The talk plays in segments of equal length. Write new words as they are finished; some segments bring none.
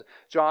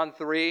John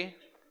 3,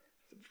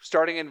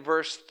 starting in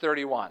verse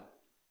 31.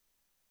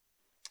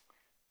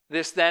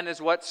 This then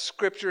is what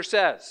Scripture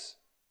says.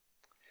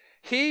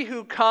 He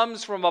who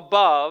comes from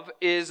above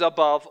is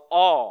above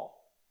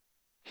all.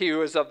 He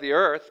who is of the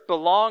earth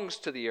belongs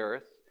to the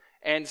earth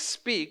and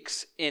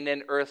speaks in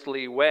an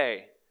earthly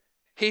way.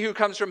 He who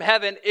comes from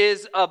heaven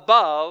is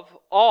above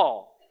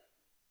all.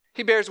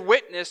 He bears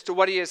witness to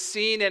what he has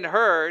seen and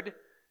heard,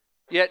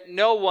 yet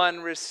no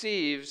one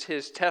receives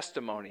his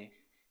testimony.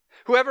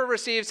 Whoever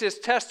receives his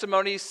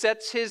testimony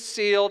sets his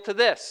seal to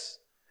this,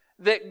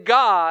 that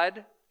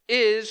God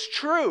is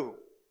true.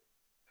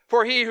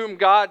 For he whom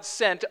God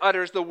sent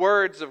utters the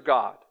words of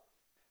God.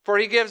 For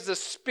he gives the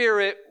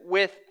Spirit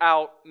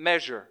without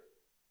measure.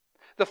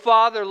 The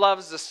Father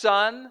loves the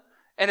Son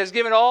and has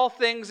given all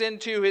things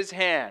into his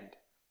hand.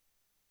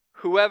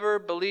 Whoever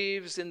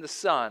believes in the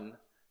Son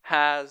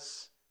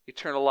has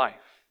eternal life.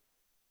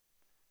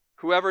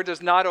 Whoever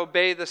does not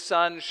obey the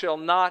Son shall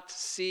not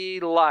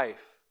see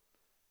life,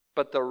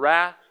 but the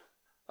wrath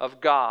of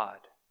God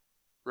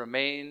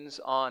remains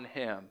on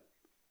him.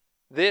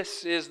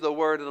 This is the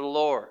word of the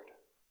Lord.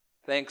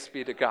 Thanks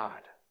be to God.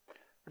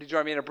 Would you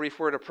join me in a brief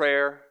word of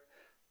prayer?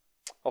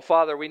 Oh,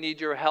 Father, we need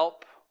your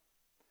help.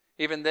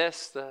 Even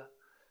this, the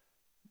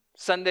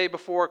Sunday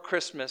before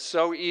Christmas,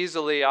 so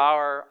easily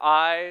our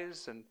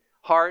eyes and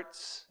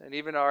hearts and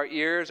even our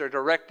ears are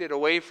directed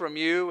away from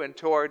you and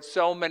towards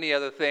so many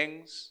other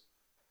things.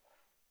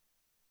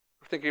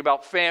 We're thinking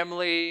about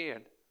family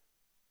and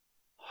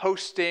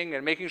hosting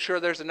and making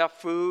sure there's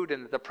enough food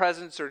and that the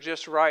presents are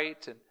just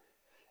right.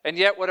 And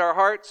yet what our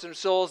hearts and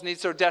souls need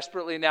so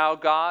desperately now,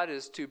 God,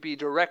 is to be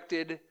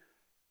directed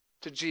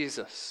to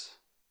Jesus.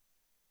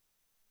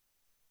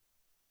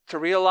 To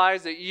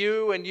realize that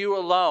you and you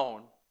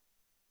alone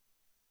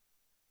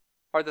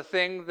are the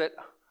thing that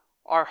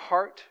our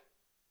heart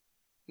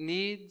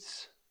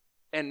needs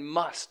and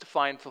must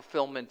find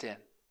fulfillment in.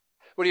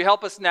 Would you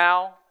help us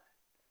now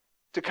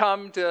to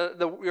come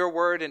to your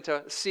word and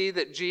to see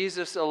that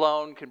Jesus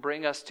alone can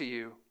bring us to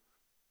you,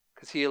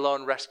 because he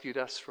alone rescued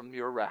us from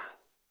your wrath.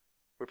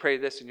 We pray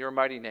this in your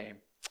mighty name.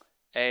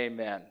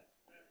 Amen.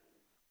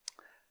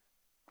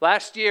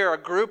 Last year, a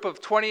group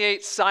of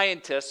 28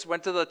 scientists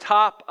went to the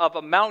top of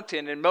a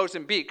mountain in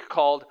Mozambique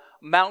called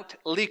Mount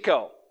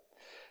Lico.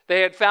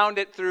 They had found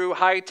it through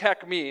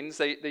high-tech means.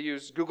 They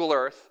used Google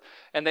Earth.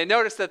 And they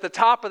noticed that the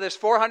top of this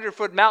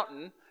 400-foot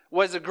mountain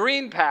was a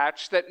green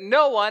patch that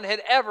no one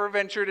had ever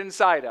ventured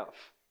inside of.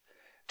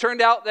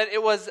 Turned out that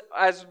it was,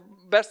 as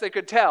best they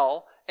could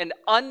tell, an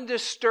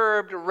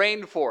undisturbed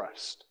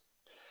rainforest.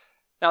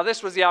 Now,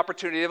 this was the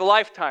opportunity of a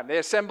lifetime. They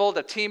assembled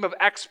a team of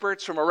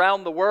experts from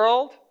around the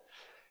world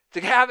to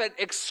have an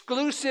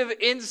exclusive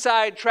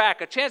inside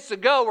track, a chance to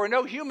go where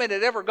no human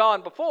had ever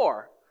gone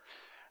before.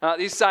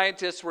 These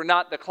scientists were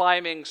not the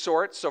climbing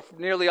sorts, so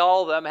nearly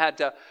all of them had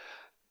to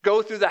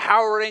go through the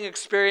harrowing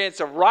experience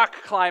of rock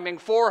climbing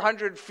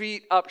 400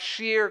 feet up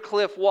sheer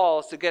cliff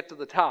walls to get to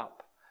the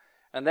top.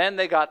 And then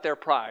they got their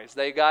prize.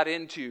 They got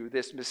into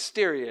this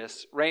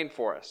mysterious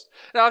rainforest.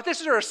 Now, if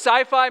this were a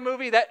sci-fi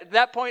movie, at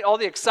that point, all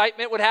the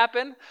excitement would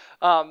happen.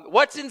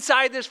 What's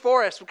inside this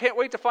forest? We can't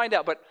wait to find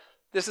out. But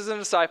this isn't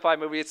a sci-fi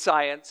movie. It's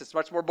science. It's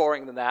much more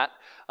boring than that.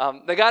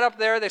 They got up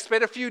there. They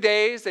spent a few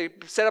days. They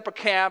set up a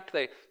camp.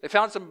 They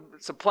found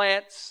some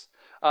plants.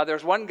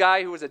 There's one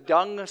guy who was a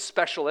dung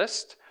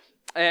specialist.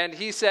 And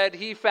he said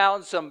he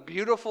found some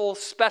beautiful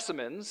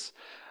specimens.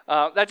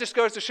 That just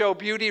goes to show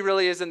beauty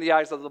really is in the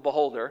eyes of the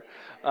beholder.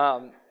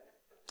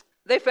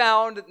 They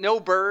found no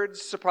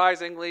birds,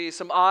 surprisingly,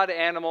 some odd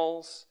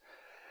animals.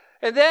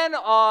 And then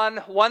on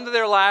one of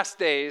their last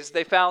days,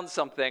 they found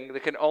something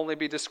that can only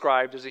be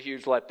described as a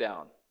huge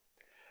letdown.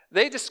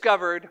 They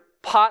discovered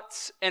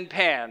pots and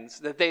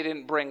pans that they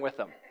didn't bring with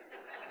them.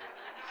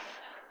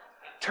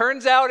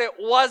 Turns out it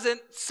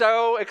wasn't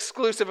so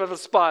exclusive of a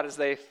spot as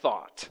they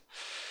thought.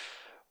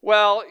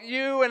 Well,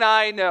 you and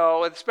I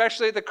know,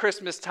 especially at the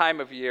Christmas time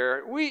of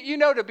year,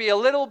 to be a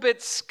little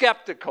bit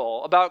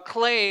skeptical about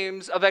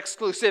claims of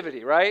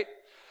exclusivity, right?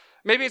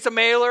 Maybe it's a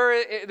mailer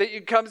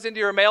that comes into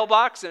your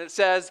mailbox and it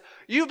says,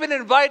 you've been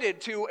invited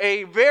to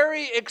a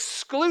very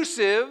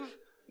exclusive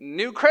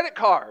new credit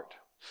card.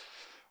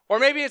 Or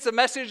maybe it's a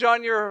message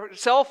on your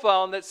cell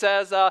phone that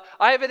says, I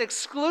have an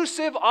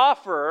exclusive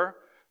offer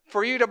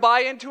for you to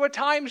buy into a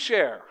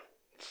timeshare.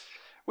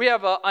 We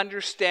have an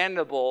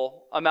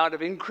understandable amount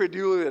of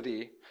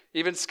incredulity,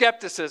 even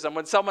skepticism,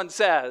 when someone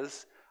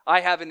says,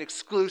 I have an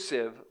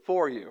exclusive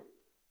for you.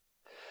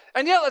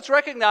 And yet let's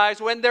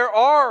recognize when there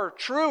are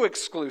true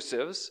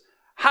exclusives,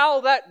 how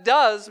that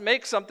does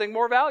make something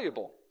more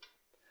valuable.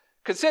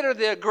 Consider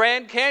the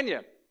Grand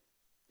Canyon.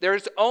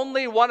 There's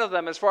only one of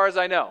them as far as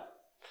I know.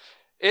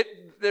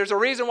 There's a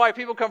reason why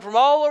people come from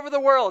all over the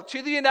world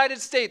to the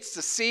United States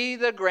to see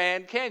the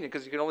Grand Canyon,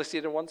 because you can only see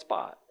it in one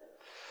spot.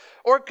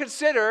 Or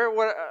consider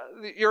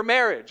your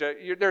marriage.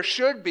 There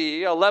should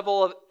be a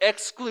level of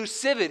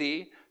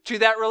exclusivity to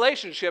that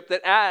relationship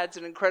that adds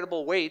an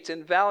incredible weight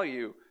and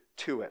value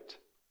to it.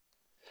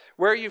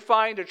 Where you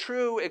find a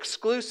true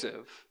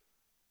exclusive,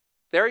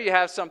 there you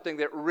have something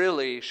that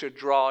really should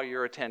draw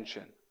your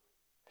attention.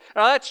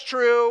 Now, that's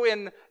true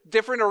in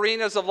different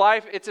arenas of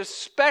life. It's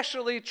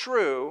especially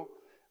true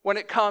when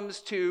it comes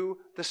to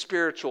the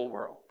spiritual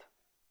world.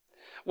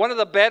 One of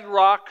the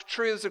bedrock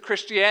truths of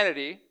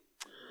Christianity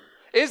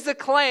is the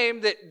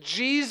claim that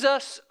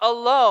Jesus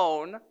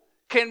alone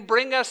can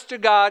bring us to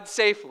God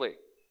safely.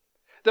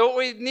 That what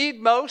we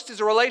need most is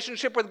a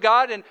relationship with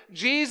God, and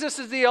Jesus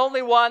is the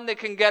only one that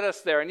can get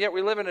us there. And yet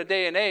we live in a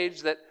day and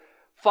age that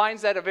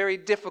finds that a very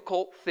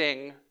difficult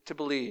thing to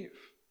believe.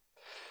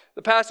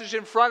 The passage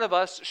in front of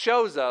us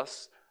shows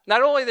us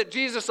not only that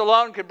Jesus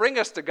alone can bring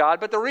us to God,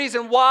 but the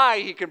reason why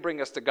he can bring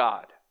us to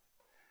God.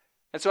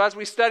 And so as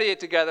we study it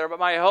together, but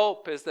my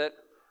hope is that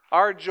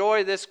our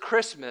joy this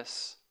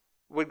Christmas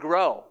would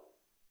grow,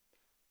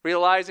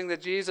 realizing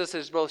that Jesus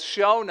has both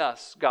shown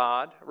us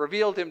God,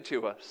 revealed him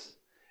to us,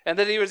 and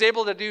that he was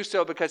able to do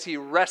so because he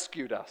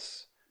rescued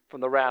us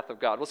from the wrath of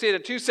God. We'll see it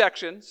in two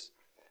sections,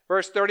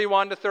 verse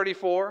 31 to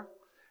 34.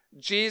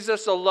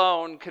 Jesus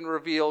alone can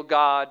reveal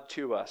God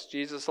to us.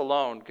 Jesus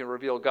alone can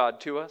reveal God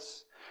to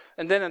us.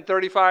 And then in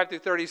 35 through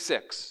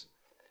 36,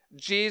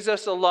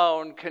 Jesus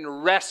alone can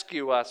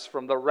rescue us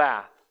from the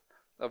wrath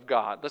of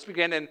God. Let's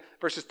begin in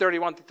verses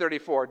 31 through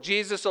 34.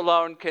 Jesus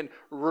alone can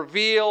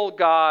reveal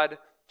God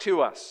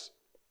to us.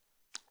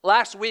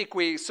 Last week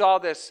we saw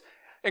this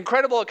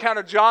incredible account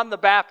of John the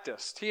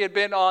Baptist. He had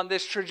been on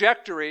this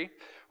trajectory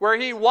where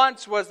he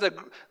once was the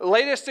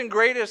latest and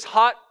greatest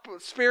hot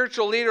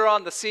spiritual leader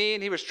on the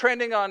scene. He was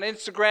trending on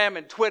Instagram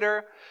and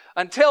Twitter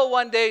until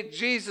one day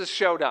Jesus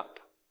showed up.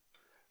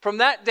 From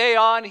that day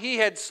on, he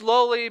had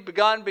slowly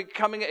begun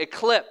becoming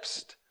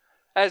eclipsed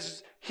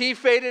as he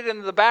faded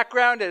into the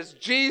background as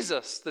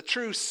Jesus, the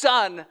true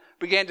sun,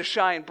 began to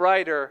shine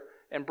brighter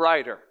and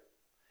brighter.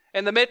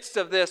 In the midst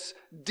of this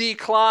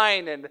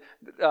decline and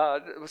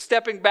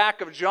stepping back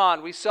of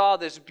John, we saw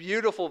this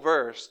beautiful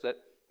verse that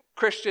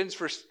Christians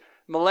for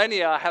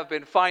millennia have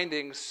been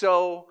finding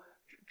so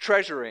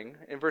treasuring.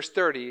 In verse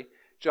 30,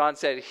 John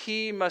said,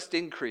 "He must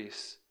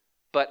increase,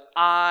 but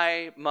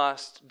I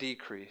must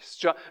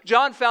decrease."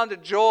 John found a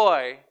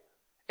joy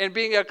in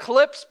being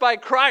eclipsed by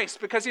Christ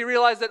because he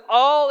realized that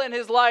all in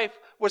his life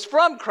was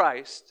from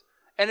Christ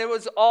and it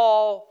was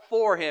all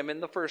for him in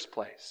the first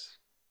place.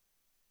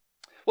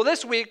 Well,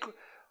 this week,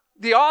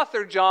 the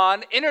author,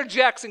 John,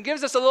 interjects and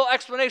gives us a little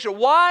explanation.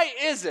 Why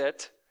is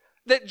it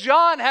that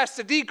John has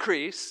to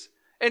decrease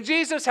and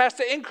Jesus has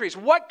to increase?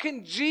 What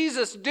can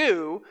Jesus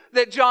do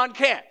that John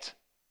can't?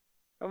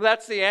 Well,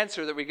 that's the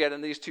answer that we get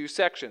in these two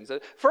sections.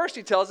 First,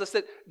 he tells us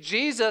that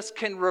Jesus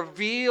can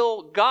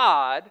reveal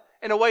God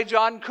in a way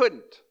John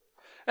couldn't.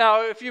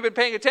 Now, if you've been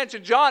paying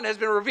attention, John has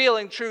been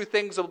revealing true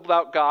things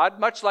about God,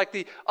 much like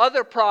the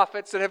other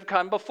prophets that have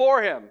come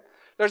before him.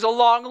 There's a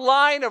long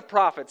line of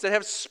prophets that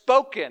have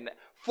spoken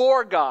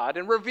for God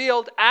and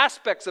revealed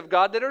aspects of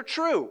God that are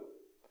true.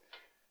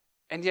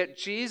 And yet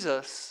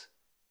Jesus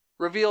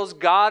reveals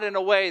God in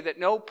a way that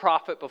no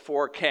prophet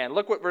before can.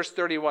 Look what verse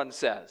 31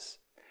 says.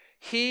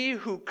 He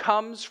who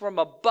comes from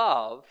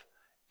above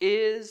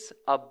is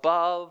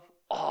above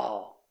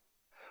all.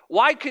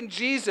 Why can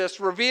Jesus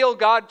reveal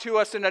God to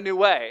us in a new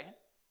way?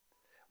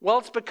 Well,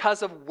 it's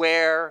because of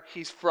where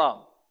he's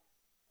from.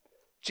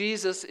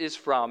 Jesus is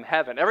from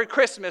heaven. Every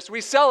Christmas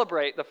we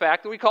celebrate the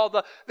fact that we call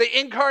the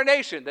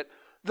incarnation, that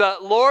the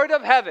Lord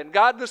of heaven,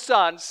 God the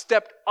Son,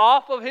 stepped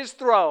off of his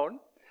throne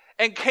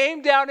and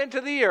came down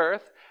into the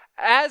earth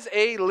as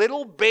a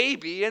little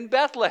baby in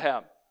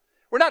Bethlehem.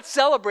 We're not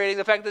celebrating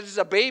the fact that just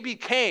a baby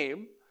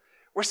came.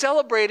 We're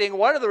celebrating,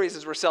 one of the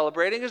reasons we're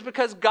celebrating is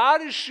because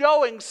God is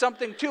showing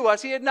something to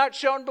us he had not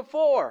shown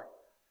before.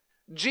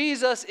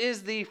 Jesus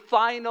is the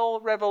final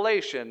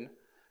revelation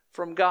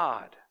from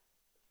God.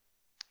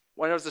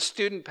 When I was a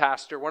student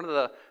pastor, one of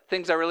the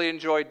things I really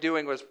enjoyed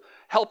doing was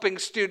helping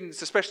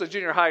students, especially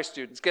junior high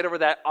students, get over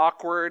that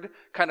awkward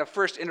kind of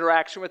first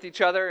interaction with each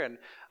other. And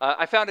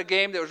I found a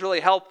game that was really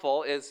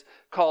helpful. Is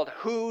called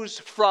Who's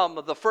From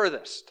the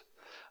Furthest.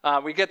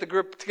 We get the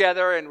group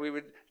together and we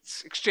would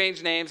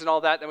exchange names and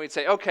all that. Then we'd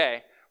say,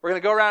 okay, we're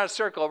going to go around in a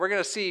circle. We're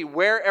going to see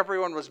where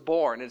everyone was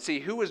born and see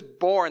who was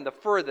born the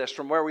furthest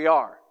from where we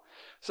are.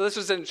 So this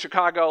was in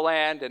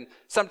Chicagoland, and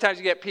sometimes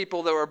you get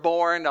people that were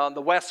born on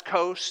the West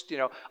Coast. You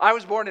know, I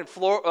was born in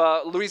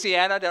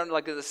Louisiana, down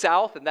like in the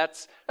South, and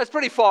that's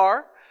pretty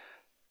far.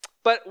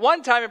 But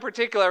one time in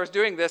particular, I was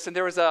doing this, and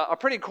there was a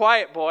pretty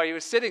quiet boy. He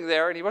was sitting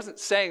there, and he wasn't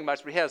saying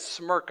much, but he had a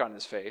smirk on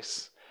his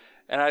face.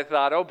 And I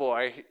thought, oh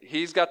boy,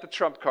 he's got the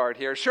trump card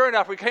here. Sure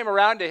enough, we came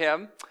around to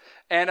him,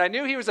 and I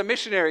knew he was a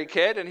missionary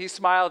kid, and he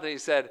smiled and he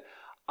said,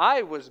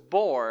 "I was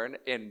born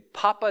in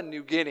Papua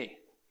New Guinea."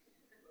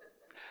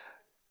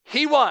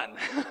 He won.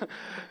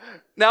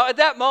 Now, at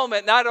that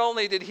moment, not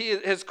only did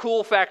his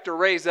cool factor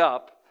raise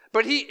up,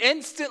 but he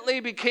instantly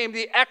became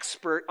the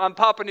expert on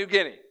Papua New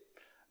Guinea.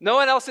 No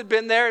one else had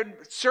been there.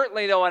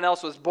 Certainly no one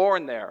else was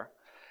born there.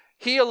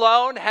 He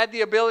alone had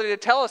the ability to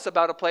tell us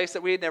about a place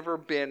that we had never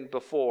been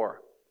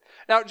before.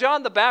 Now,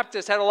 John the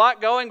Baptist had a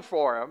lot going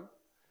for him,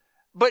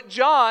 But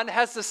John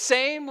has the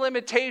same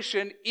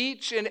limitation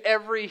each and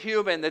every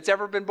human that's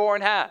ever been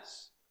born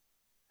has.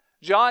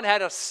 John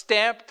had a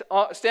stamped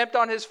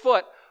on his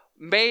foot,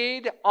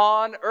 made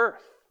on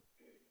earth.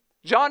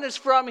 John is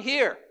from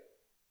here.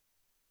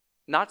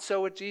 Not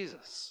so with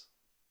Jesus.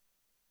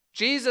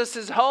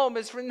 Jesus' home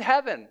is from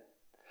heaven.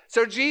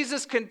 So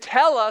Jesus can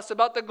tell us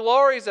about the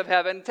glories of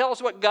heaven, tell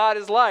us what God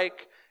is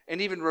like,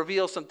 and even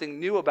reveal something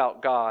new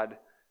about God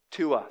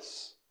to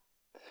us.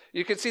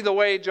 You can see the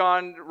way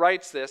John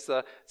writes this.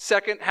 The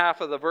second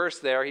half of the verse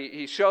there,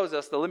 he shows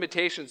us the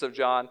limitations of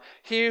John.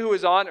 He who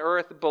is on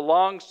earth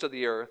belongs to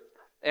the earth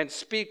and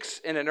speaks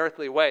in an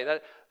earthly way.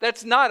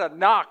 That's not a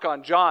knock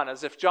on John,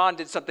 as if John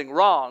did something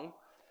wrong.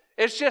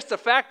 It's just the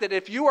fact that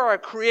if you are a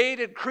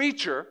created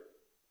creature,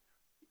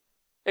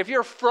 if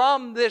you're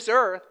from this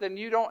earth, then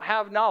you don't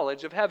have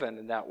knowledge of heaven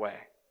in that way.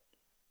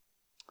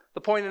 The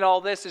point in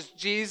all this is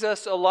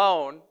Jesus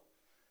alone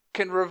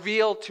can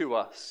reveal to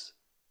us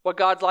what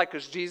God's like,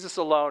 because Jesus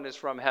alone is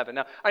from heaven.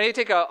 Now, I need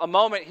to take a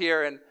moment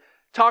here and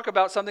talk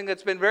about something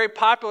that's been very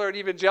popular in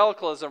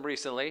evangelicalism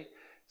recently.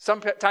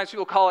 Sometimes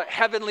people call it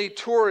heavenly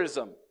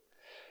tourism.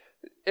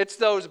 It's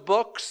those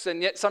books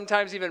and yet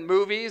sometimes even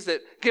movies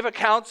that give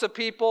accounts of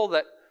people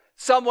that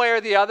some way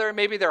or the other,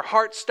 maybe their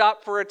heart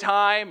stopped for a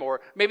time,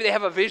 or maybe they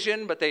have a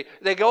vision, but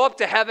they go up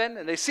to heaven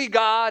and they see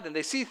God and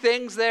they see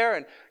things there,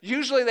 and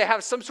usually they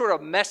have some sort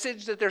of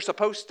message that they're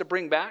supposed to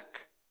bring back.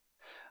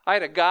 I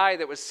had a guy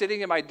that was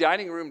sitting at my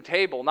dining room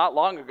table not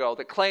long ago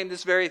that claimed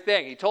this very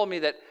thing. He told me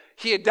that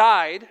he had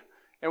died,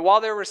 and while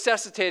they were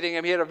resuscitating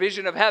him, he had a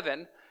vision of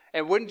heaven,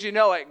 and wouldn't you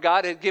know it,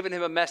 God had given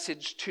him a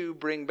message to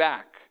bring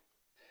back.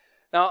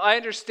 Now, I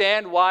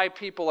understand why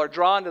people are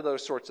drawn to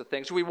those sorts of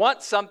things. We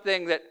want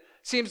something that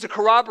seems to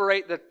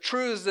corroborate the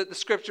truths that the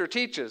Scripture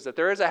teaches, that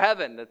there is a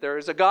heaven, that there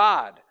is a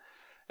God.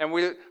 And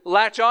we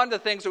latch on to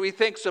things that we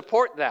think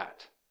support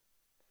that.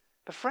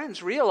 But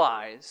friends,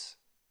 realize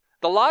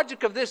the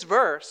logic of this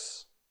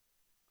verse,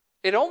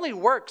 it only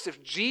works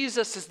if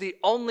Jesus is the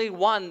only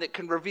one that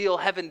can reveal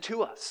heaven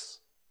to us.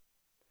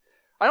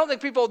 I don't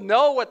think people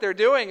know what they're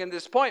doing in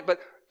this point,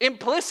 but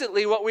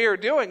implicitly what we are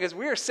doing is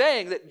we are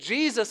saying that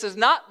Jesus is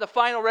not the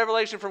final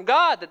revelation from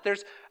God, that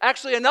there's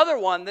actually another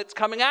one that's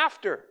coming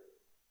after.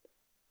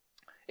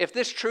 If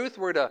this truth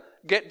were to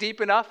get deep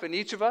enough in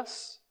each of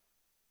us,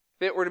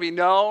 if it were to be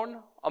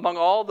known among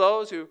all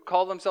those who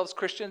call themselves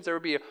Christians, there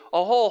would be a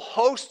whole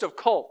host of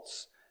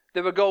cults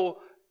that would go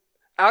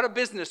out of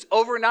business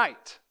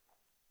overnight.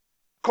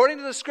 According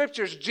to the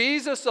Scriptures,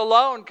 Jesus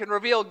alone can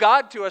reveal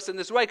God to us in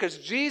this way, because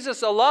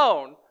Jesus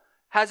alone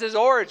has his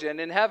origin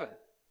in heaven.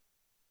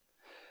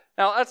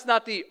 Now, that's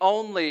not the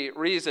only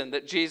reason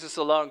that Jesus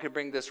alone can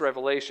bring this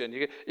revelation.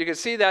 You can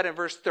see that in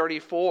verse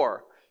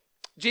 34.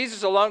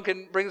 Jesus alone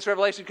can bring this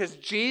revelation because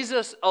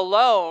Jesus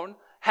alone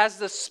has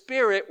the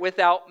Spirit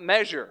without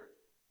measure.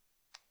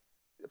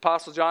 The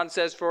Apostle John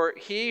says, "For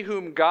he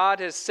whom God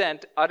has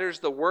sent utters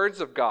the words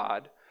of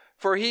God,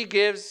 for he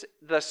gives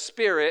the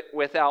Spirit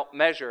without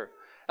measure."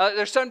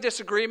 There's some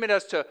disagreement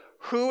as to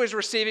who is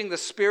receiving the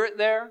Spirit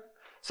there.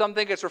 Some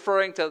think it's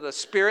referring to the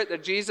Spirit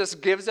that Jesus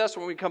gives us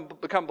when we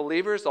become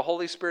believers, the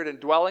Holy Spirit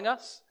indwelling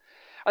us.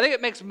 I think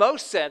it makes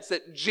most sense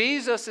that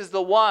Jesus is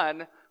the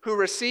one who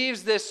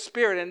receives this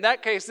Spirit. In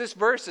that case, this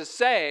verse is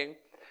saying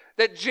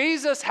that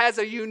Jesus has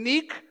a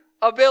unique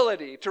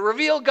ability to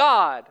reveal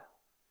God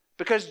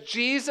because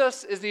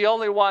Jesus is the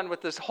only one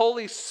with this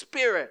Holy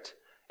Spirit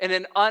in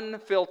an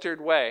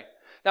unfiltered way.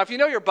 Now, if you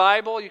know your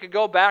Bible, you can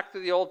go back to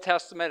the Old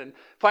Testament and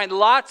find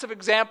lots of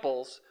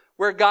examples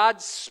where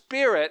God's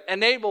Spirit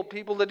enabled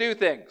people to do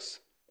things.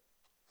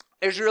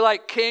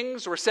 Israelite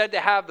kings were said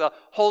to have the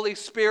Holy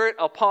Spirit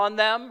upon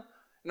them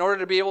in order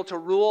to be able to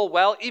rule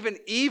well, even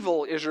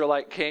evil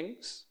Israelite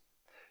kings.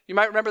 You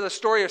might remember the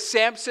story of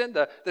Samson.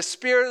 The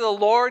Spirit of the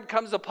Lord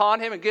comes upon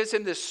him and gives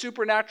him this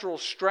supernatural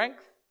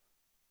strength.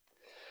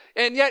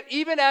 And yet,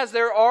 even as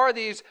there are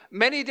these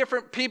many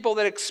different people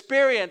that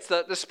experience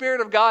the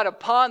Spirit of God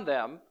upon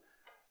them,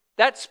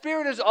 that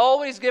Spirit is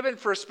always given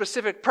for a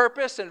specific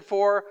purpose and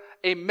for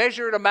a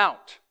measured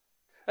amount.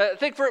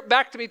 Think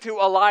back to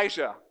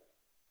Elijah.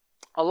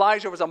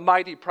 Elijah was a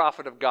mighty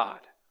prophet of God.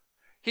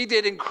 He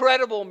did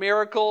incredible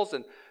miracles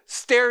and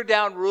stared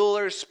down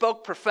rulers,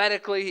 spoke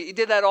prophetically. He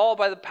did that all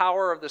by the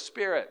power of the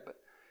Spirit. But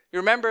you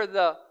remember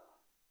the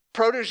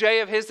protege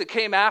of his that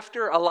came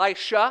after,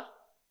 Elisha?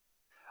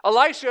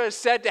 Elisha is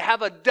said to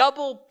have a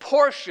double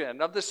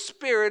portion of the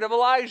spirit of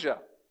Elijah.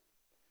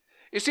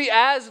 You see,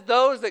 as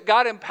those that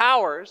God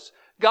empowers,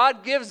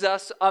 God gives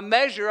us a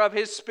measure of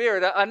his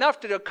Spirit, enough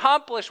to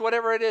accomplish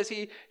whatever it is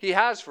he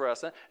has for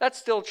us. And that's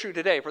still true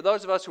today. For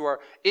those of us who are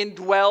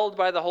indwelled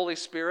by the Holy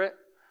Spirit,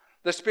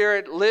 the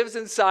Spirit lives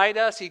inside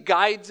us, he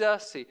guides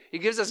us, he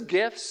gives us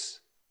gifts.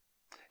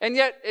 And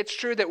yet it's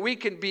true that we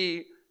can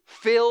be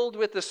filled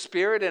with the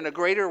Spirit in a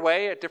greater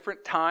way at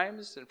different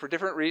times and for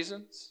different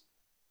reasons.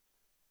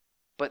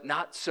 But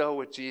not so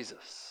with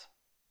Jesus.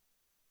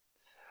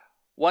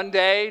 One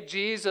day,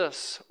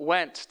 Jesus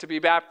went to be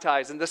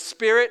baptized, and the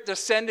Spirit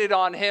descended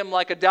on him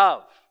like a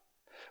dove.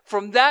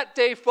 From that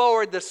day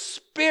forward, the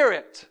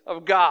Spirit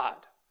of God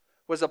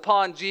was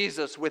upon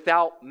Jesus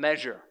without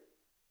measure.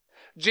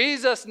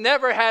 Jesus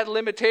never had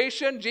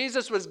limitation.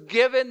 Jesus was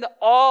given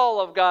all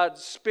of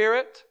God's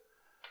Spirit,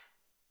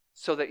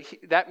 so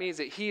that means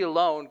that he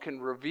alone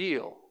can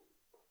reveal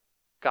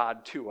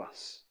God to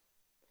us.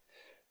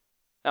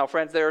 Now,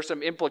 friends, there are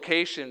some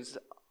implications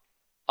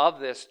of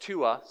this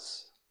to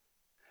us.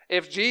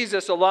 If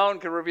Jesus alone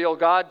can reveal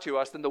God to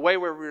us, then the way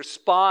we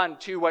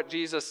respond to what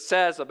Jesus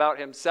says about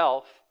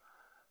himself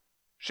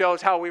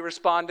shows how we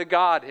respond to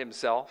God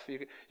himself.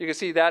 You can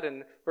see that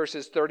in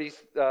verses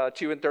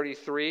 32 and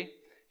 33.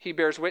 He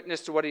bears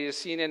witness to what he has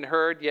seen and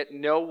heard, yet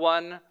no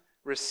one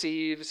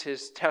receives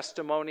his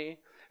testimony.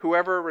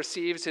 Whoever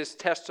receives his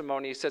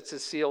testimony sets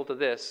his seal to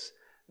this,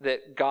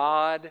 that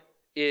God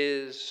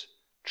is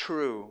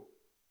true.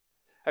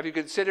 Have you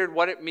considered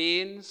what it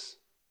means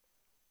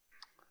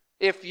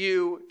if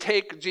you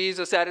take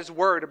Jesus at his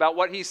word about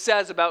what he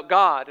says about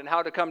God and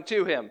how to come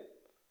to him?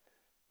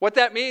 What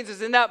that means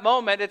is in that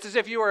moment, it's as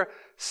if you were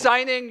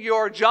signing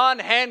your John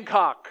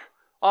Hancock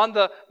on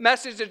the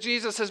message that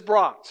Jesus has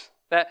brought.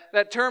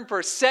 That term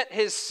for set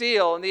his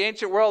seal in the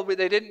ancient world,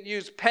 they didn't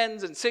use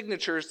pens and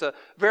signatures to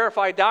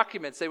verify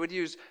documents. They would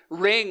use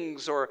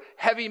rings or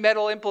heavy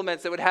metal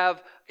implements that would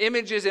have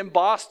images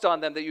embossed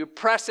on them that you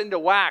press into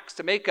wax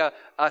to make a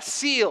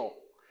seal.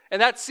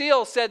 And that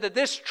seal said that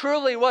this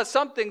truly was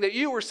something that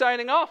you were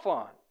signing off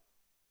on.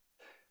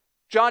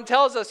 John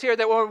tells us here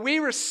that when we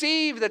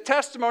receive the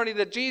testimony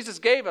that Jesus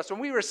gave us,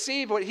 when we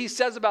receive what he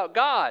says about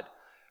God,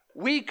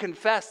 we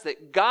confess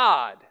that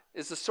God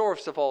is the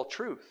source of all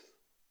truth.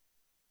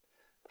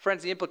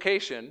 Friends, the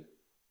implication,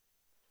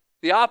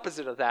 the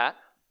opposite of that,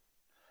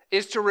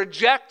 is to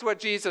reject what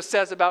Jesus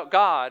says about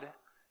God,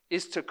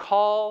 is to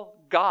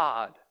call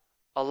God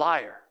a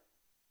liar.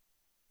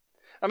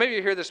 Now, maybe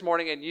you're here this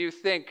morning and you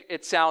think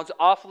it sounds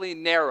awfully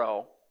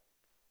narrow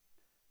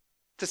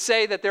to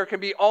say that there can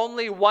be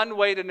only one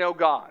way to know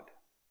God.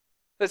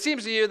 It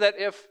seems to you that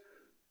if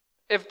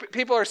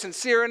people are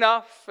sincere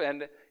enough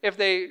and if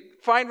they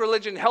find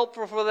religion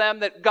helpful for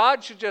them, that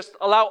God should just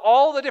allow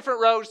all the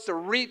different roads to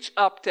reach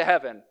up to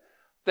heaven.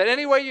 That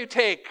any way you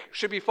take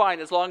should be fine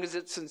as long as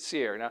it's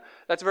sincere. Now,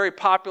 that's a very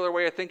popular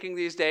way of thinking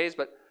these days,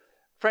 but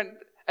friend,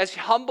 as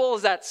humble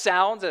as that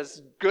sounds,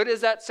 as good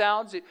as that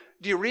sounds, do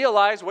you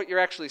realize what you're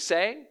actually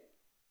saying?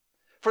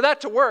 For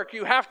that to work,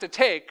 you have to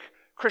take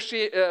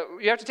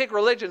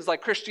religions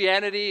like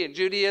Christianity and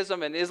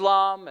Judaism and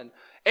Islam and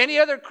any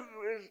other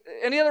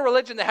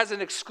religion that has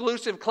an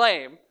exclusive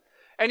claim,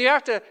 and you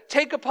have to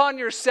take upon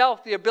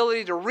yourself the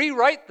ability to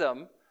rewrite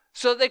them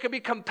so that they can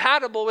be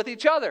compatible with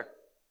each other.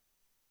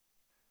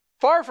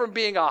 Far from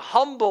being a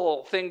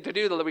humble thing to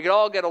do that we could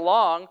all get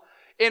along,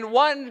 in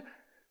one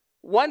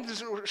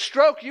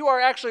stroke you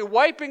are actually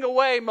wiping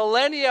away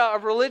millennia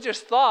of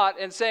religious thought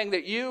and saying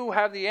that you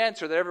have the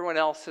answer that everyone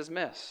else has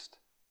missed.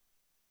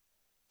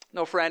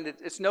 No, friend,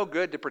 it's no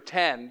good to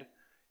pretend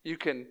you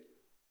can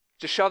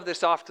just shove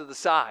this off to the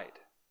side.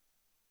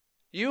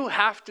 You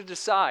have to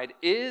decide,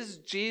 is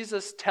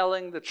Jesus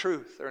telling the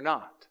truth or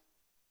not?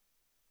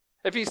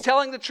 If he's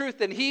telling the truth,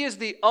 then he is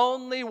the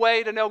only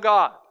way to know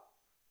God.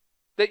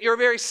 That your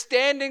very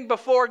standing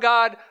before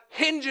God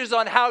hinges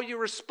on how you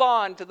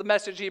respond to the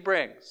message he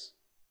brings.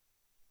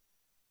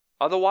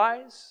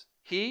 Otherwise,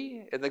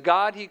 he and the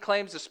God he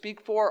claims to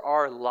speak for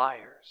are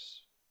liars.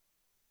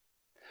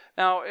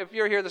 Now, if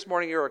you're here this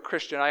morning, you're a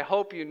Christian, I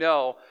hope you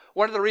know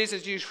one of the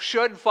reasons you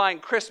should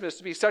find Christmas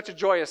to be such a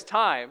joyous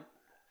time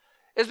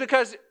is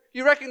because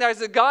you recognize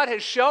that God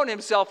has shown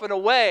himself in a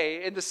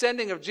way in the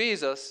sending of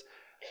Jesus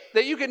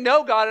that you can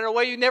know God in a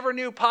way you never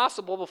knew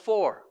possible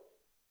before.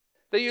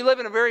 That you live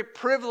in a very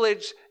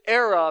privileged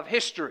era of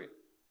history.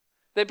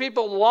 That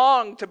people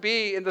long to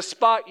be in the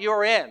spot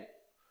you're in.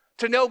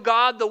 To know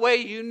God the way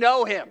you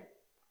know him.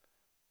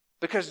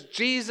 Because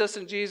Jesus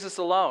and Jesus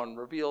alone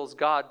reveals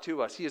God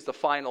to us. He is the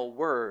final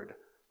word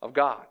of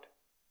God.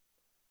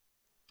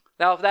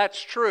 Now, if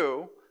that's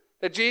true,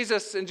 that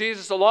Jesus and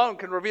Jesus alone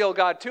can reveal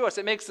God to us,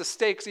 it makes the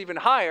stakes even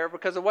higher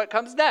because of what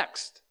comes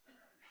next.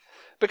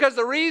 Because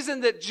the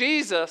reason that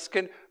Jesus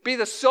can be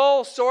the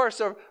sole source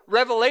of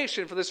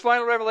revelation for this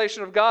final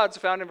revelation of God is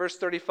found in verse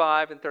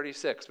 35 and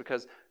 36.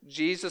 Because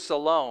Jesus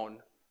alone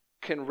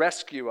can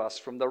rescue us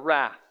from the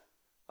wrath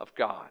of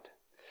God.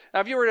 Now,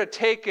 if you were to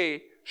take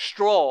a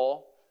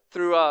stroll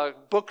through a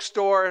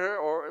bookstore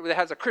or that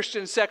has a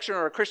Christian section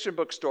or a Christian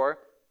bookstore,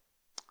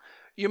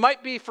 you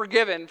might be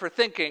forgiven for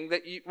thinking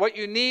that what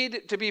you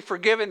need to be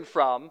forgiven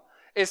from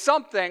is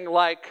something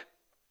like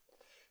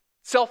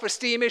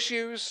self-esteem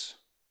issues,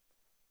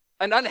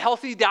 an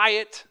unhealthy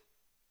diet,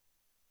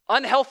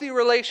 unhealthy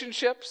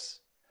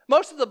relationships.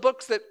 Most of the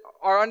books that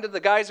are under the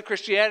guise of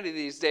Christianity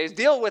these days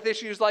deal with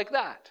issues like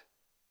that.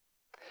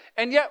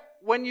 And yet,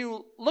 when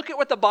you look at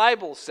what the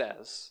Bible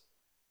says,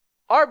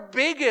 our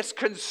biggest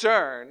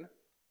concern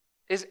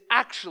is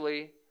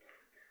actually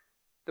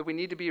that we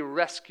need to be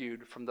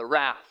rescued from the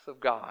wrath of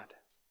God.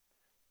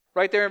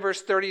 Right there in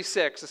verse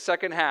 36, the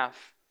second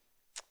half,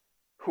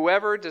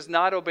 whoever does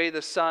not obey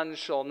the Son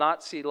shall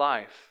not see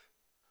life,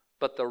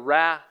 but the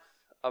wrath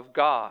of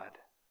God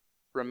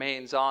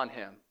remains on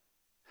him.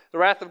 The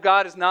wrath of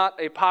God is not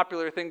a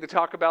popular thing to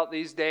talk about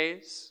these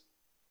days.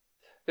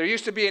 There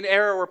used to be an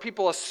era where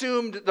people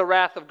assumed the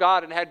wrath of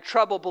God and had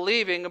trouble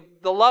believing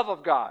the love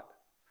of God.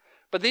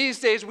 But these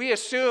days we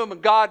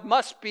assume God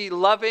must be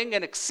loving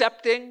and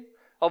accepting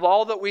of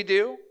all that we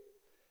do.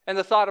 And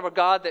the thought of a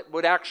God that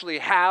would actually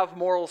have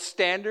moral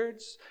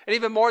standards, and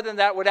even more than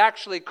that, would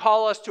actually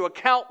call us to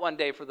account one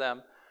day for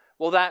them,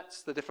 well,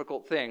 that's the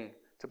difficult thing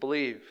to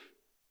believe.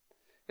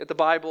 Yet the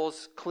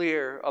Bible's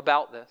clear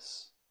about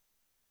this,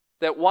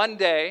 that one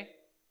day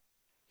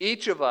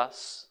each of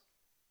us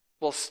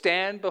will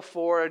stand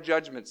before a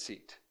judgment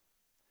seat.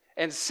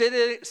 And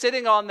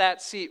sitting on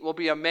that seat will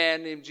be a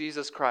man named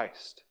Jesus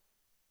Christ.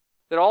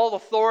 That all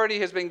authority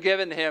has been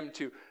given him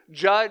to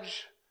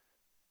judge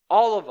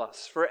all of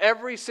us for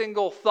every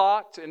single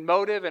thought and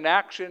motive and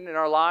action in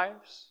our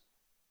lives.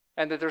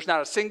 And that there's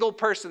not a single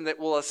person that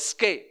will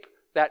escape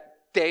that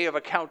day of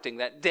accounting,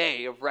 that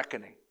day of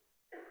reckoning.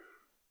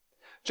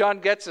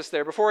 John gets us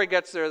there. Before he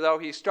gets there, though,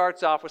 he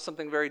starts off with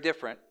something very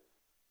different.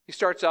 He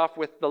starts off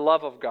with the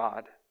love of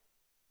God.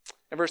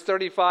 In verse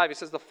 35, he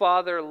says, "The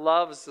Father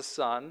loves the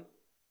Son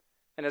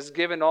and has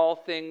given all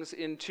things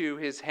into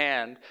his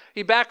hand."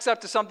 He backs up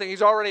to something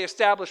he's already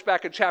established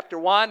back in chapter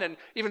 1 and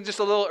even just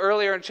a little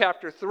earlier in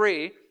chapter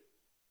 3.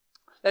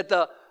 That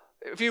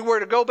if you were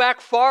to go back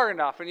far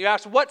enough and you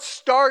ask what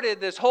started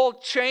this whole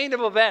chain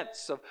of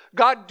events of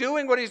God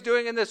doing what he's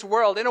doing in this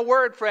world, in a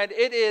word, friend,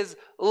 it is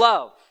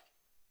love.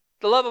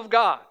 The love of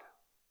God.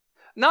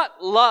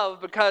 Not love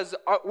because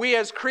we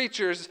as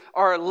creatures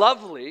are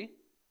lovely,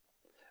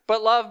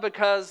 but love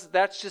because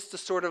that's just the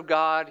sort of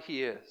God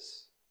he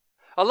is.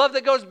 A love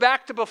that goes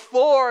back to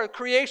before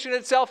creation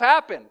itself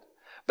happened.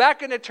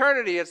 Back in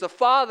eternity as the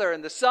Father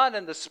and the Son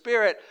and the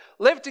Spirit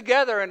lived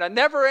together in a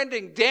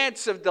never-ending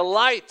dance of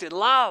delight and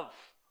love.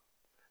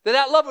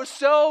 That love was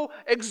so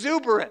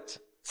exuberant,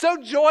 so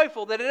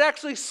joyful that it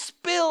actually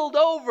spilled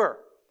over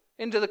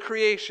into the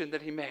creation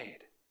that he made.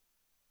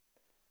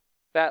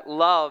 That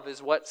love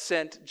is what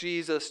sent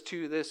Jesus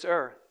to this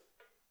earth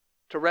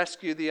to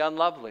rescue the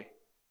unlovely.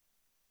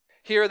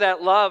 Here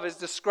that love is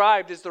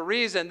described as the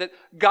reason that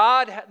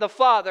God the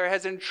Father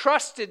has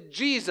entrusted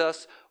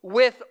Jesus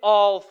with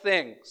all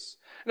things.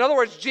 In other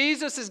words,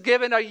 Jesus is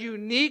given a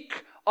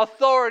unique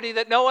authority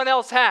that no one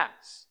else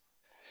has.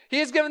 He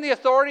is given the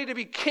authority to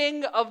be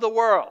king of the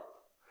world.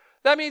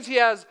 That means he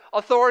has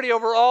authority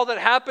over all that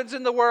happens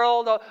in the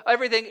world,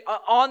 everything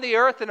on the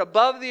earth and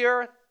above the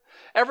earth,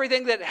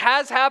 everything that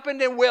has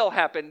happened and will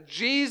happen.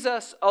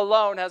 Jesus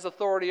alone has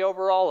authority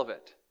over all of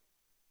it.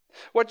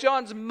 What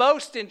John's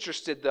most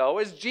interested, though,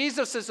 is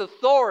Jesus'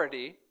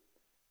 authority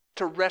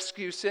to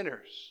rescue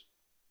sinners.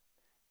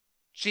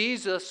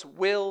 Jesus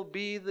will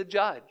be the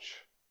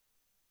judge.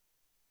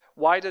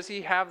 Why does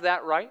he have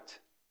that right?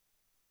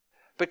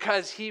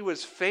 Because he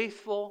was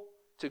faithful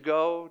to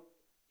go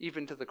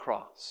even to the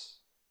cross.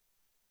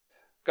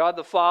 God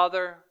the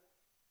Father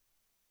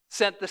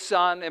sent the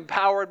Son,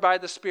 empowered by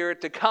the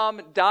Spirit, to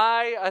come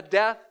die a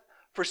death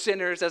for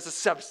sinners as a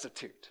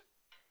substitute.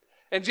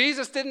 And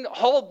Jesus didn't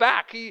hold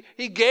back. He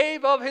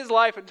gave of his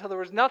life until there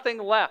was nothing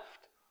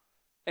left.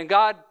 And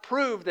God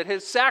proved that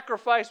his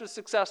sacrifice was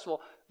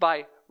successful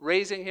by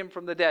raising him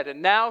from the dead.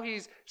 And now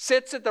he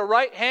sits at the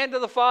right hand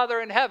of the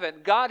Father in heaven.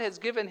 God has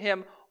given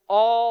him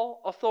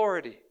all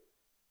authority.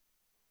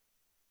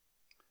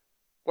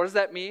 What does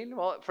that mean?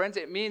 Well, friends,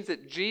 it means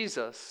that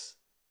Jesus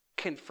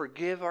can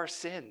forgive our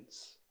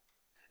sins.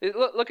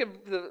 Look at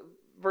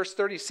verse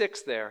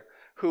 36 there.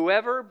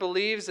 Whoever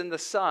believes in the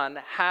Son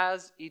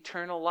has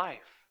eternal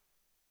life.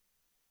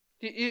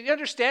 You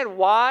understand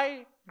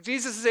why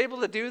Jesus is able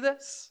to do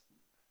this?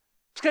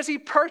 It's because he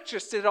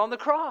purchased it on the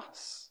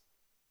cross.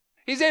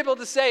 He's able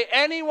to say,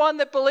 anyone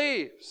that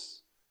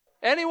believes,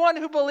 anyone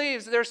who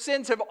believes their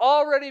sins have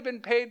already been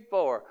paid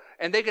for,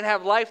 and they can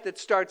have life that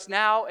starts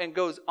now and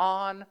goes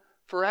on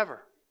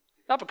forever.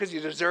 Not because you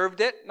deserved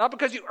it, not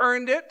because you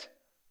earned it,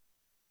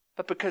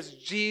 but because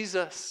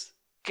Jesus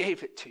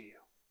gave it to you.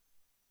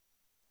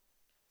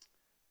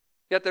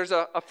 Yet there's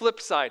a flip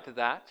side to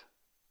that,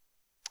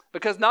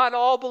 because not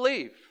all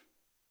believe.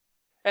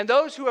 And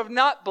those who have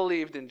not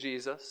believed in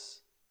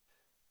Jesus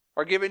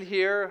are given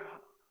here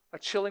a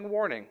chilling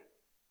warning.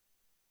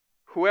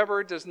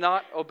 Whoever does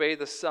not obey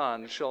the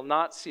Son shall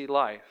not see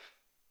life,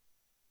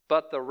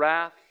 but the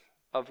wrath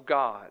of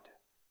God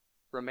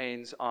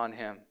remains on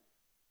him.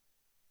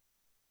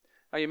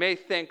 Now you may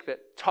think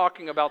that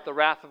talking about the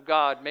wrath of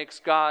God makes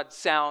God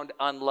sound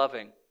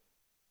unloving.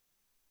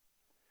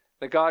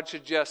 That God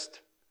should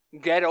just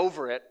get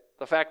over it,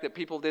 the fact that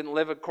people didn't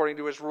live according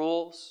to his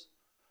rules.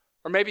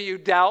 Or maybe you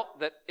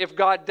doubt that if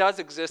God does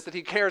exist, that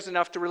he cares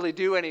enough to really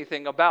do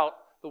anything about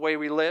the way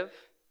we live.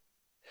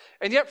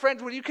 And yet,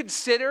 friends, when you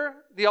consider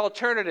the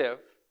alternative,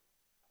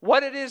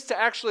 what it is to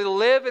actually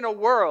live in a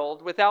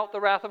world without the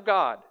wrath of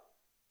God.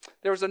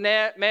 There was a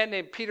man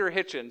named Peter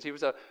Hitchens. He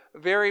was a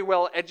very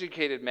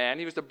well-educated man.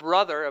 He was the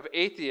brother of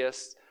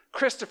atheist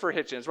Christopher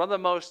Hitchens, one of the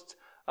most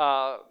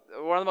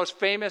one of the most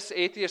famous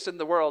atheists in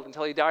the world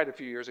until he died a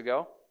few years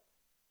ago.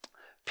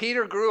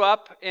 Peter grew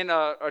up in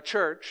a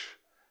church,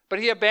 but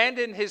he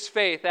abandoned his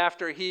faith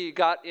after he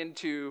got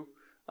into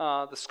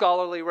the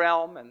scholarly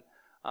realm, and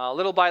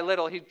little by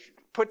little he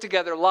put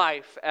together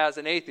life as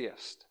an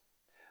atheist.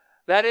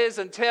 That is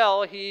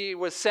until he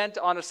was sent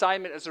on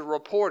assignment as a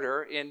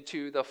reporter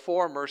into the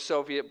former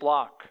Soviet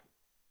bloc.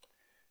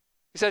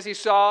 He says he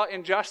saw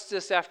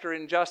injustice after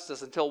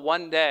injustice until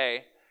one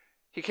day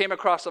he came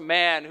across a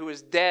man who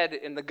was dead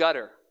in the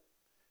gutter.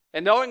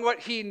 And knowing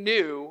what he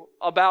knew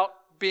about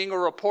being a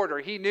reporter,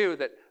 he knew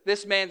that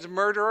this man's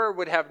murderer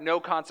would have no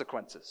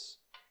consequences.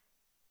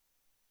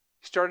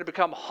 He started to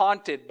become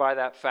haunted by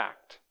that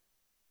fact.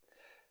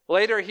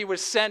 Later, he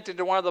was sent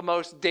into one of the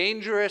most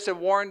dangerous and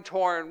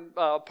war-torn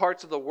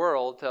parts of the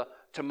world,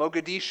 to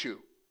Mogadishu.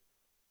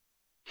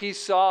 He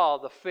saw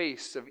the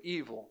face of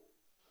evil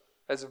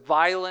as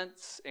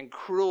violence and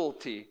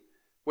cruelty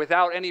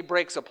without any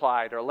brakes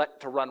applied or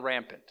let to run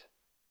rampant.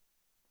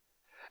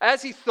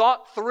 As he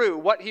thought through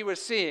what he was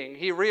seeing,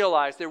 he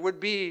realized there would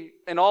be,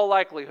 in all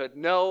likelihood,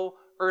 no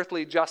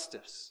earthly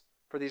justice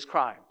for these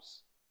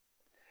crimes.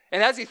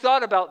 And as he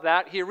thought about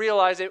that, he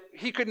realized that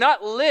he could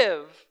not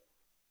live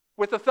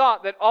with the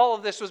thought that all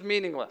of this was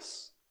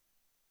meaningless,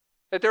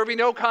 that there would be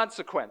no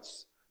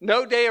consequence,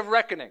 no day of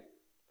reckoning,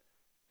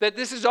 that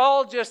this is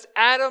all just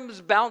atoms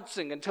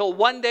bouncing until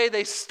one day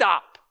they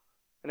stop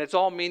and it's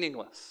all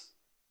meaningless.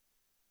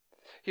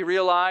 He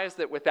realized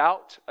that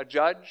without a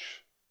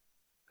judge,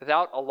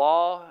 without a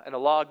law and a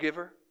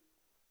lawgiver,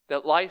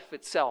 that life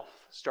itself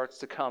starts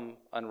to come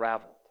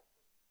unraveled.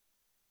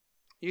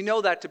 You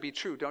know that to be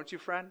true, don't you,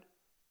 friend?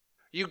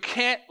 You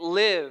can't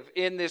live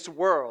in this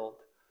world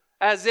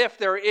as if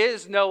there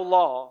is no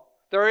law,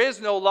 there is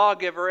no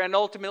lawgiver, and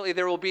ultimately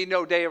there will be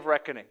no day of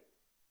reckoning.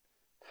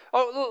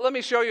 Oh, let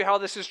me show you how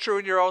this is true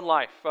in your own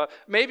life.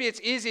 Maybe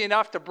it's easy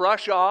enough to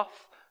brush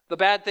off the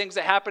bad things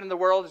that happen in the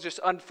world as just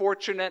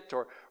unfortunate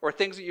or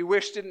things that you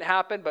wish didn't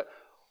happen. But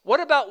what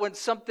about when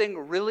something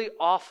really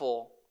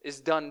awful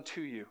is done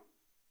to you?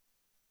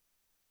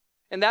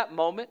 In that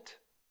moment,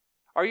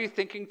 are you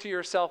thinking to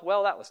yourself,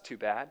 well, that was too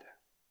bad?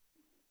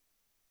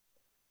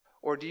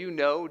 Or do you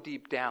know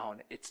deep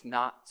down it's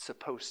not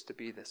supposed to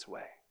be this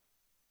way?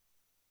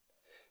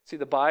 See,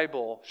 the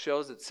Bible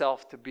shows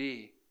itself to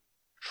be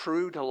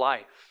true to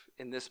life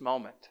in this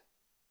moment.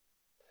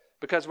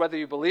 Because whether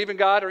you believe in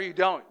God or you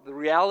don't, the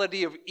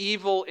reality of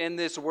evil in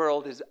this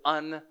world is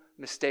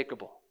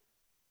unmistakable.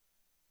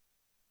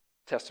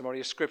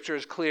 Testimony of Scripture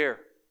is clear.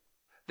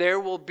 There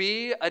will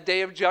be a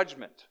day of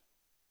judgment.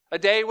 A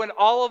day when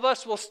all of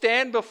us will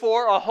stand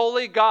before a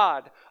holy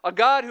God, a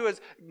God who has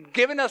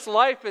given us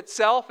life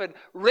itself and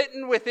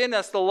written within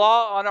us the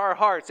law on our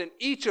hearts. And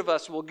each of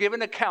us will give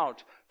an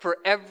account for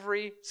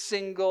every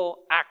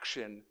single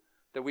action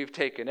that we've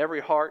taken, every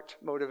heart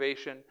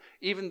motivation,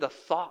 even the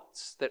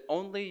thoughts that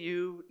only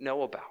you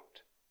know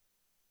about.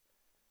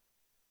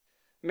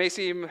 It may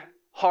seem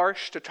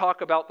harsh to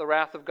talk about the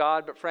wrath of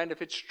God, but friend,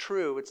 if it's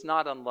true, it's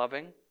not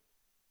unloving.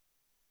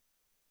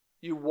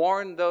 You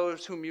warn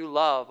those whom you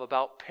love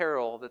about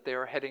peril that they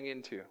are heading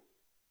into.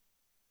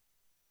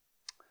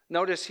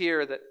 Notice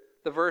here that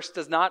the verse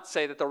does not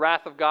say that the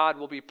wrath of God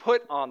will be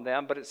put on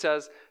them, but it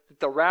says that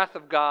the wrath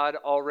of God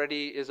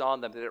already is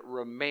on them, that it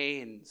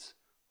remains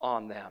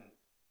on them.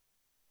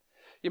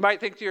 You might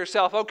think to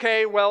yourself,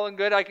 okay, well and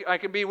good, I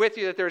can be with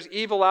you that there's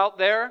evil out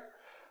there.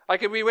 I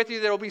can be with you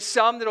there will be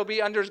some that will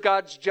be under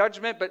God's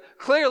judgment, but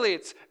clearly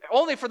it's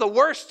only for the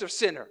worst of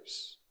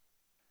sinners.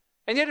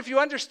 And yet if you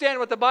understand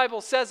what the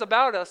Bible says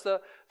about us, the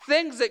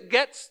things that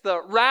gets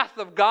the wrath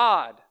of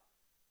God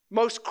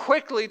most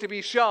quickly to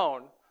be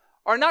shown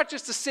are not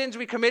just the sins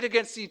we commit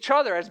against each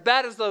other, as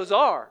bad as those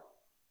are.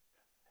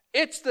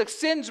 It's the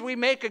sins we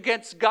make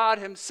against God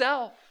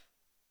himself.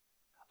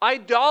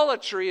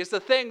 Idolatry is the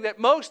thing that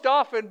most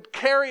often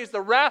carries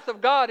the wrath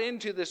of God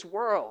into this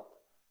world.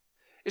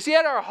 You see,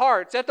 at our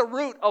hearts, at the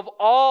root of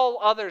all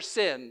other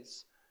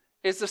sins,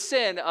 is the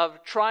sin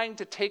of trying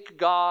to take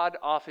God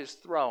off his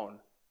throne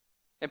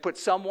and put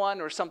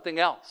someone or something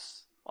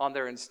else on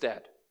there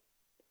instead.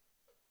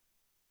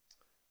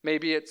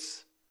 Maybe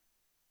it's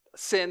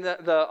sin,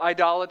 the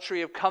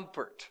idolatry of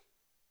comfort,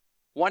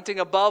 wanting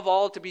above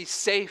all to be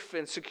safe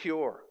and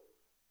secure.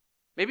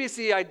 Maybe it's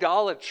the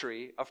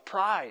idolatry of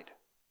pride,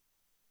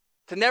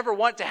 to never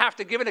want to have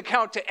to give an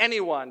account to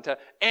anyone, to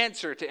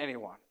answer to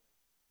anyone.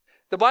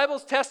 The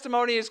Bible's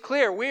testimony is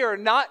clear. We are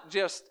not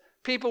just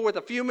people with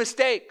a few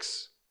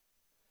mistakes.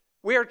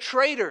 We are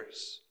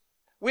traitors.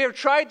 We have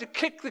tried to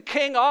kick the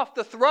king off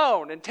the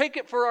throne and take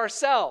it for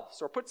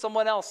ourselves or put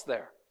someone else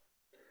there.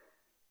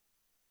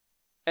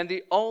 And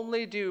the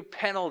only due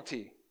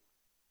penalty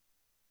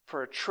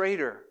for a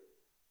traitor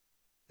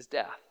is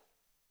death.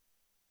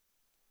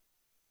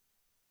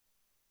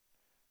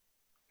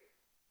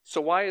 So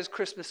why is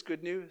Christmas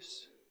good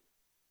news?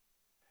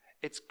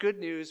 It's good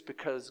news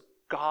because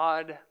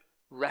God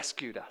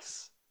rescued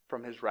us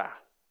from his wrath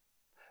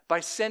by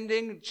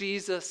sending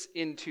Jesus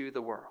into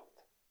the world.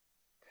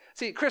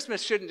 See,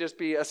 Christmas shouldn't just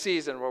be a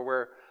season where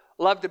we're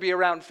love to be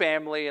around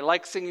family and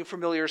like singing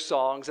familiar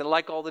songs and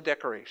like all the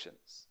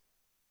decorations.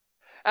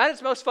 At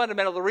its most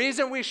fundamental, the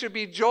reason we should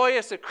be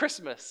joyous at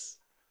Christmas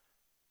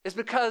is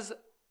because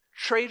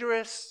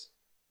traitorous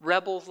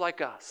rebels like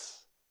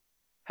us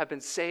have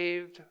been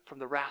saved from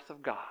the wrath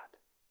of God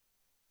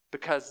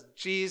because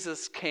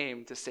Jesus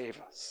came to save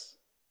us.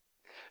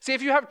 See,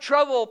 if you have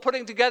trouble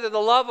putting together the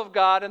love of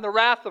God and the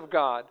wrath of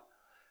God,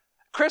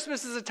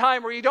 Christmas is a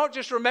time where you don't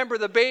just remember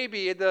the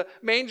baby in the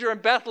manger in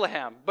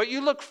Bethlehem, but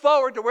you look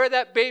forward to where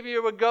that baby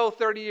would go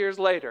 30 years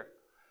later,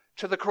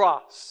 to the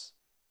cross,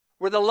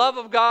 where the love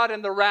of God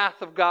and the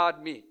wrath of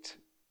God meet,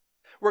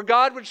 where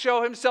God would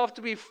show himself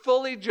to be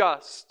fully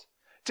just,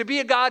 to be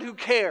a God who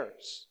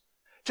cares,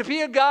 to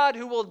be a God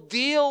who will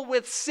deal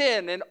with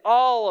sin in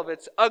all of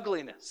its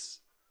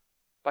ugliness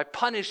by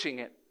punishing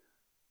it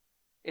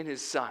in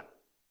his Son,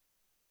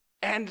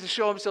 and to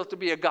show himself to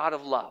be a God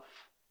of love.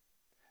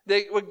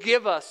 They would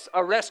give us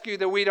a rescue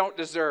that we don't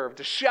deserve,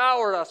 to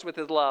shower us with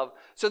his love,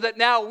 so that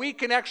now we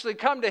can actually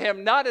come to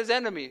him not as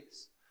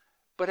enemies,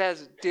 but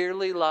as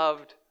dearly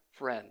loved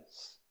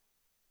friends.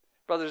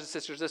 Brothers and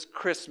sisters, this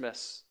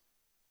Christmas,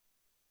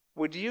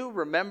 would you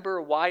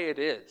remember why it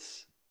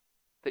is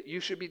that you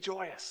should be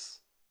joyous?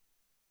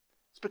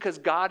 It's because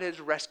God has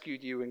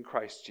rescued you in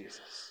Christ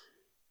Jesus.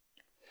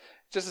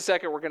 Just a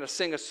second, we're going to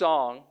sing a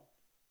song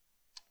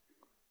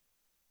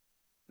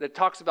that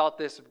talks about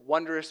this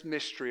wondrous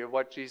mystery of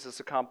what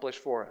Jesus accomplished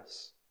for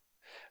us.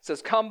 It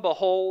says, "Come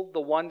behold the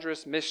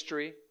wondrous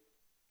mystery,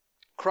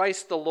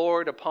 Christ the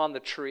Lord upon the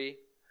tree.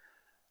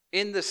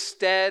 In the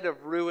stead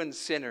of ruined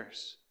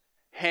sinners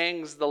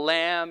hangs the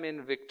Lamb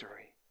in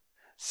victory.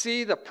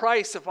 See the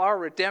price of our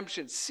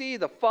redemption. See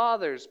the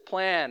Father's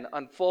plan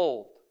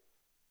unfold,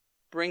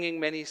 bringing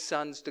many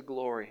sons to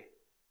glory,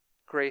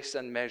 grace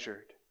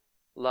unmeasured,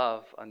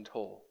 love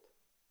untold."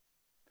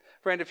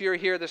 Friend, if you're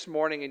here this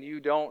morning and you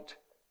don't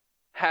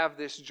have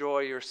this joy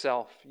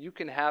yourself, you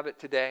can have it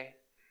today.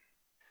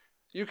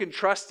 You can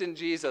trust in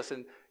Jesus,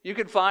 and you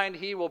can find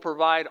he will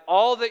provide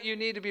all that you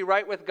need to be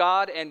right with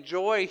God and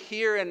joy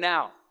here and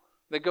now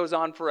that goes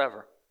on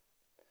forever.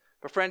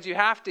 But friends, you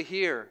have to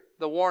hear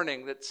the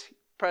warning that's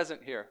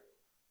present here.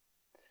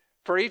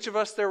 For each of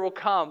us, there will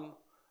come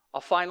a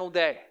final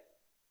day,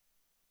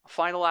 a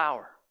final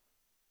hour,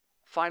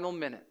 a final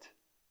minute,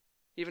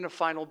 even a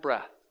final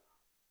breath.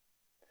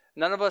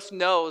 None of us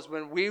knows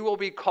when we will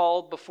be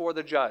called before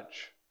the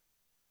judge.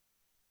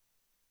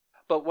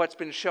 But what's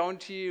been shown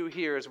to you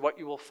here is what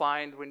you will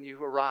find when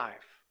you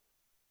arrive.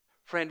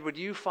 Friend, would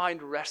you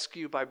find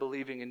rescue by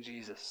believing in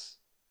Jesus?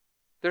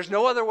 There's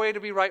no other way to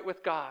be right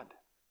with God.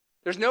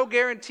 There's no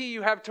guarantee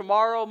you have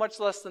tomorrow, much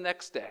less the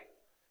next day.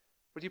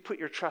 Would you put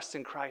your trust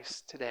in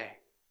Christ today?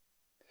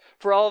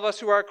 For all of us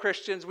who are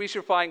Christians, we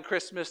should find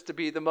Christmas to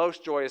be the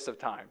most joyous of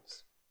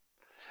times.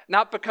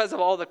 Not because of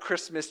all the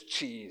Christmas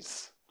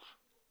cheese,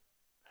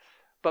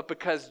 but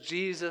because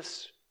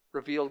Jesus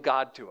revealed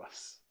God to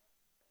us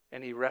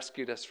and he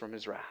rescued us from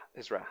his wrath.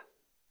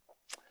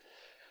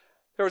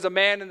 There was a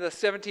man in the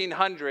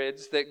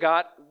 1700s that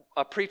got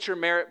a preacher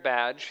merit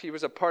badge. He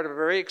was a part of a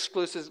very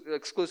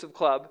exclusive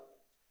club.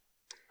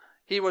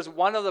 He was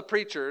one of the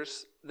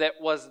preachers that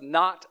was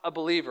not a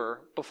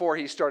believer before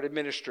he started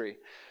ministry.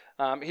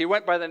 He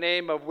went by the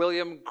name of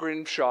William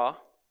Grimshaw.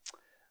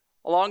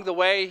 Along the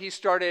way, he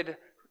started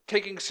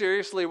taking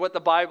seriously what the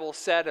Bible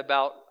said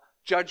about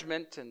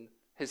judgment and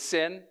his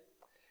sin.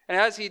 And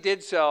as he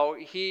did so,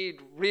 he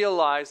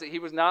realized that he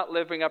was not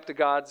living up to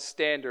God's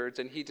standards,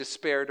 and he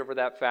despaired over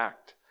that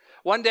fact.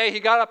 One day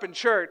he got up in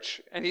church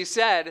and he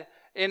said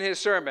in his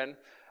sermon,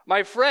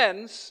 "My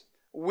friends,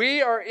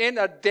 we are in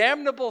a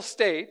damnable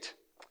state,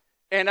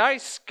 and I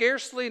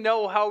scarcely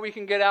know how we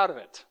can get out of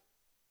it."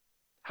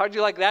 How'd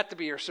you like that to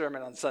be your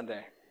sermon on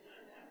Sunday?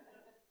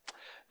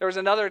 There was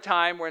another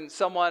time when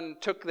someone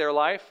took their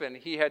life and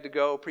he had to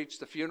go preach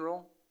the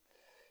funeral.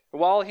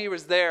 While he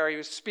was there, he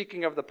was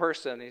speaking of the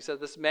person. He said,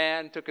 "This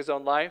man took his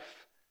own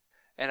life,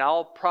 and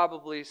I'll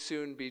probably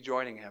soon be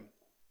joining him."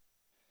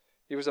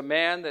 He was a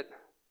man that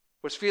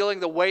was feeling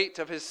the weight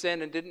of his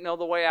sin and didn't know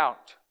the way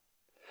out.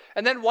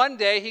 And then one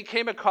day, he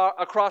came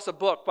across a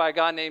book by a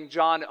guy named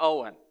John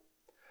Owen.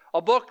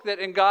 A book that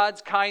in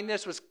God's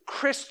kindness was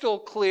crystal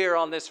clear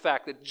on this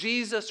fact, that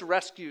Jesus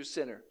rescues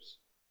sinners.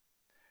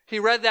 He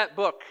read that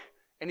book,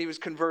 and he was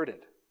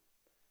converted.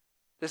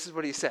 This is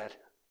what he said.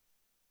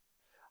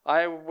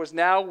 "I was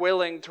now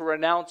willing to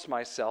renounce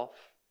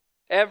myself,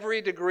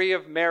 every degree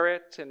of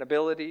merit and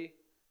ability,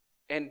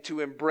 and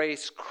to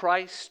embrace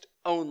Christ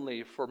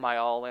only for my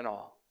all in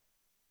all.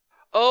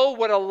 Oh,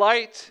 what a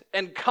light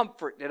and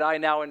comfort did I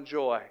now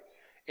enjoy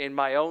in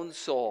my own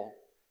soul,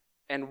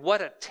 and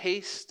what a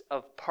taste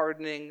of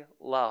pardoning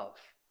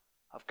love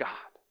of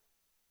God."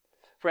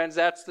 Friends,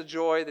 that's the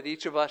joy that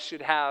each of us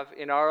should have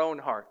in our own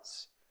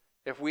hearts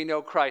if we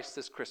know Christ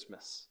this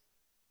Christmas.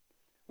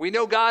 We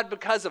know God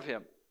because of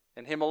him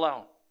and him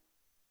alone.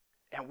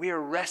 And we are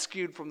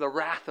rescued from the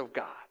wrath of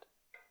God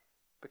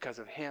because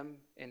of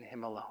him and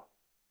him alone.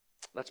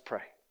 Let's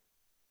pray.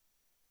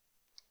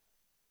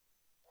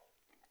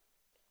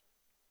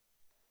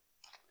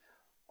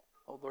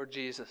 Oh, Lord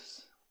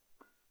Jesus,